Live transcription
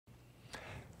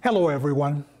Hello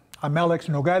everyone, I'm Alex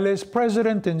Nogales,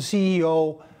 President and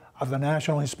CEO of the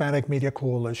National Hispanic Media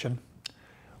Coalition.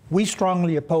 We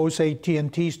strongly oppose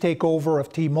AT&T's takeover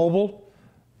of T-Mobile,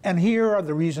 and here are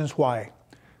the reasons why.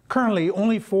 Currently,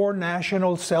 only 4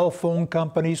 national cell phone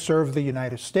companies serve the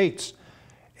United States.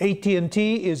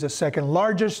 AT&T is the second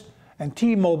largest, and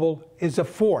T-Mobile is the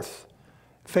 4th.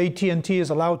 If AT&T is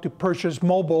allowed to purchase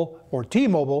mobile or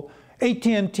T-Mobile,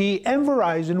 AT&T and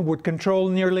Verizon would control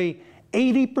nearly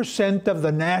 80% of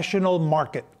the national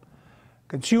market.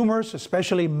 Consumers,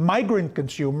 especially migrant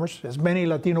consumers, as many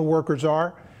Latino workers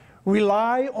are,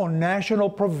 rely on national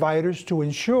providers to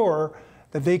ensure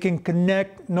that they can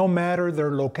connect no matter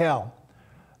their locale.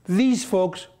 These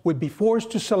folks would be forced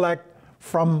to select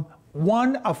from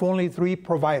one of only 3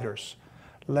 providers.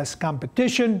 Less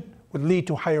competition would lead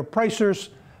to higher prices,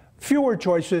 fewer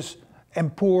choices,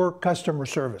 and poor customer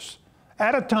service,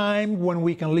 at a time when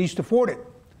we can least afford it.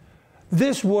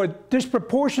 This would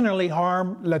disproportionately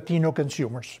harm Latino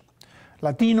consumers.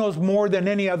 Latinos, more than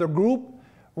any other group,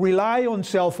 rely on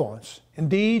cell phones.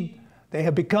 Indeed, they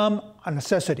have become a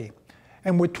necessity.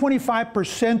 And with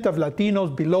 25% of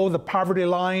Latinos below the poverty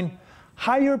line,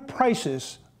 higher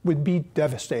prices would be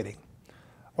devastating.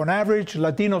 On average,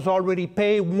 Latinos already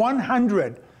pay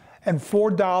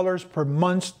 $104 per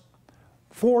month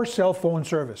for cell phone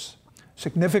service,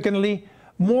 significantly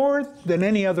more than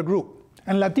any other group.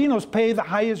 And Latinos pay the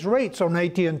highest rates on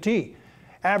AT&T,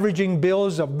 averaging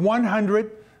bills of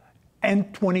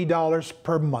 $120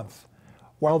 per month,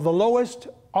 while the lowest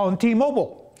on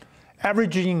T-Mobile,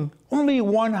 averaging only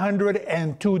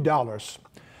 $102.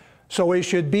 So it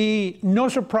should be no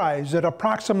surprise that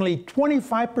approximately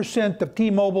 25% of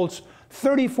T-Mobile's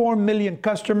 34 million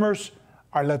customers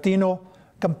are Latino,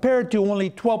 compared to only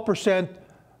 12%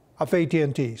 of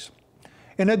AT&T's.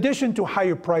 In addition to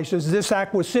higher prices, this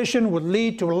acquisition would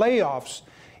lead to layoffs,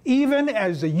 even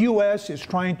as the U.S. is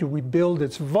trying to rebuild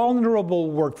its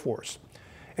vulnerable workforce.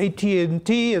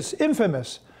 AT&T is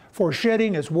infamous for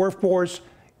shedding its workforce,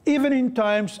 even in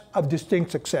times of distinct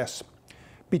success.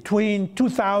 Between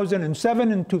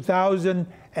 2007 and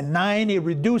 2009, it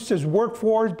reduced its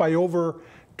workforce by over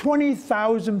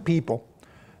 20,000 people,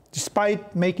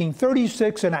 despite making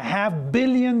 $36.5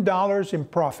 billion in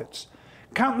profits.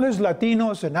 Countless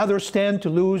Latinos and others stand to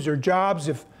lose their jobs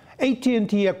if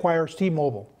AT&T acquires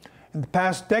T-Mobile. In the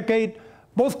past decade,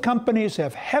 both companies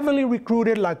have heavily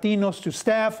recruited Latinos to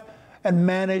staff and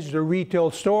manage their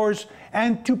retail stores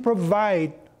and to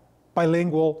provide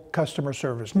bilingual customer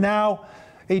service. Now,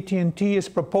 AT&T is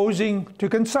proposing to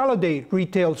consolidate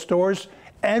retail stores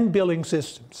and billing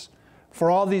systems. For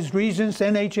all these reasons,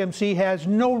 NHMC has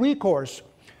no recourse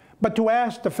but to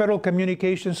ask the Federal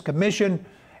Communications Commission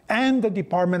and the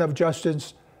Department of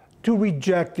Justice to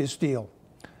reject this deal.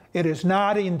 It is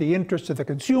not in the interest of the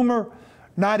consumer,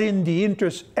 not in the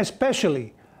interest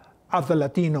especially of the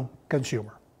Latino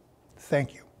consumer.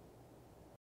 Thank you.